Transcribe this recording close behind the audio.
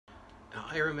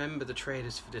I remember the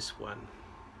trailers for this one.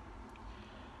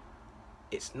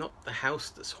 It's not the house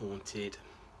that's haunted,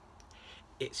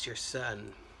 it's your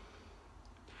son.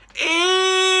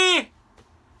 Eh!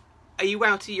 Are you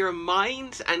out of your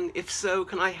mind? And if so,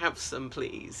 can I have some,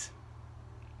 please?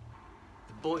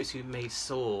 The boys who made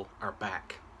Saw are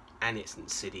back, and it's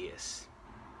Insidious.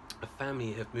 A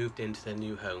family have moved into their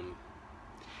new home.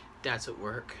 Dad's at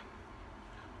work,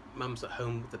 Mum's at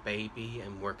home with the baby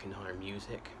and working on her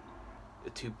music. The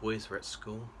two boys are at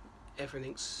school.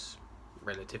 Everything's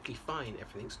relatively fine,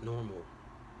 everything's normal.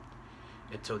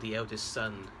 Until the eldest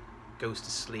son goes to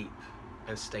sleep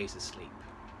and stays asleep.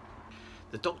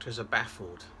 The doctors are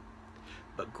baffled,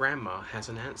 but Grandma has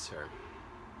an answer.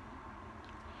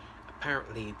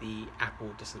 Apparently the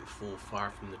apple doesn't fall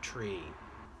far from the tree.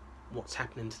 What's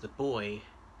happening to the boy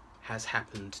has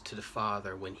happened to the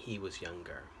father when he was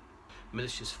younger.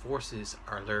 Malicious forces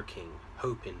are lurking,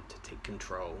 hoping to take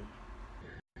control.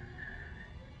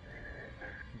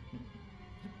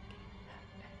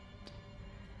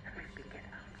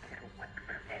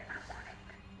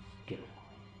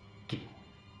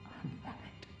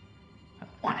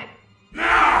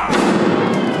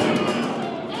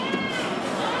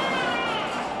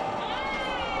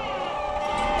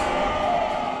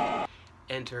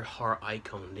 Enter horror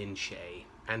icon Lesley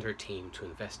and her team to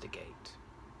investigate.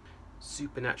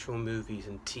 Supernatural movies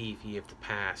and TV of the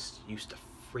past used to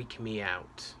freak me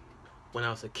out. When I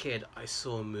was a kid, I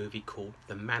saw a movie called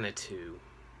The Manitou.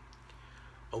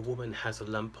 A woman has a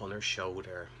lump on her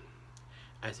shoulder.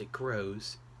 As it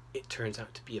grows, it turns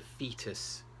out to be a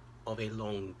fetus of a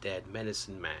long dead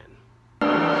medicine man. What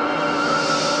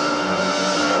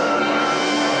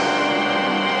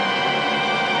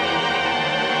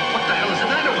the hell is the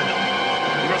matter with him?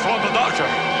 He must want the doctor.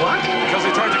 What? Because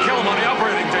he tried to kill him on the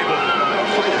operating table.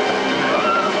 Fight it.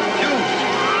 You!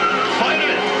 Fight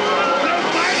it! No,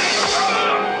 fight it!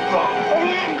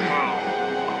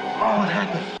 Oh, what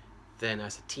happened? Then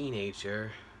as a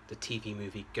teenager, the TV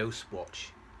movie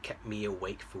Ghostwatch kept me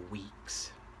awake for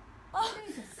weeks. Oh,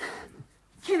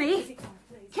 Kimmy!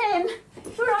 Kim!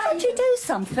 Can't you do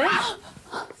something?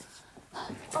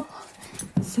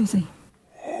 Susie.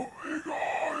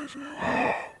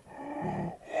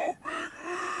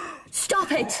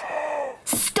 Stop it!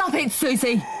 Stop it,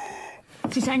 Susie!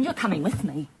 Suzanne, you're coming with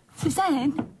me.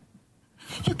 Suzanne?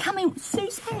 You're coming...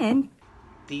 Suzanne?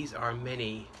 These are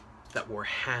many that were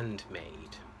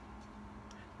handmade.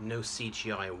 No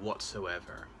CGI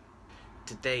whatsoever.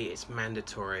 Today it's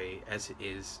mandatory as it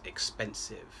is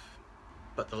expensive.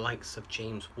 But the likes of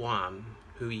James Wan,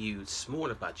 who used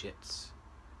smaller budgets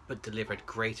but delivered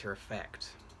greater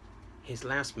effect. His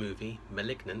last movie,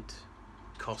 Malignant,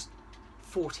 cost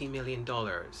 $40 million.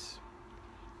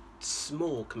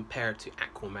 Small compared to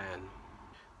Aquaman.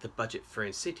 The budget for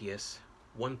Insidious,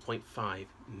 $1.5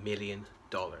 million,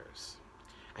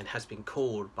 and has been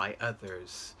called by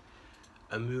others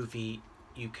a movie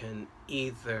you can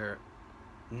either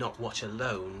not watch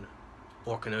alone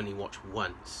or can only watch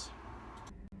once.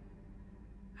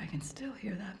 I can still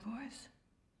hear that voice.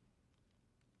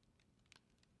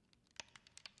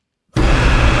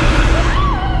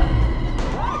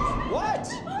 What?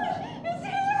 It's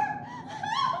here!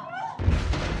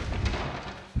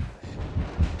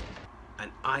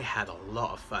 And I had a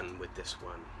lot of fun with this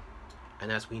one.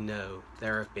 And as we know,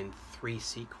 there have been 3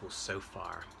 sequels so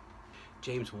far.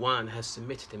 James Wan has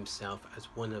submitted himself as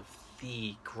one of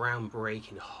the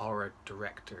groundbreaking horror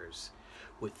directors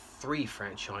with 3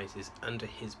 franchises under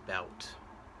his belt,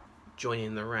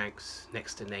 joining the ranks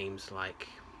next to names like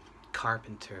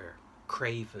Carpenter,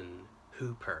 Craven,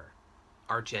 Hooper,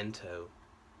 Argento,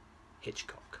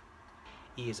 Hitchcock.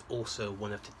 He is also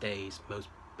one of today's most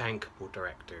bankable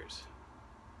directors.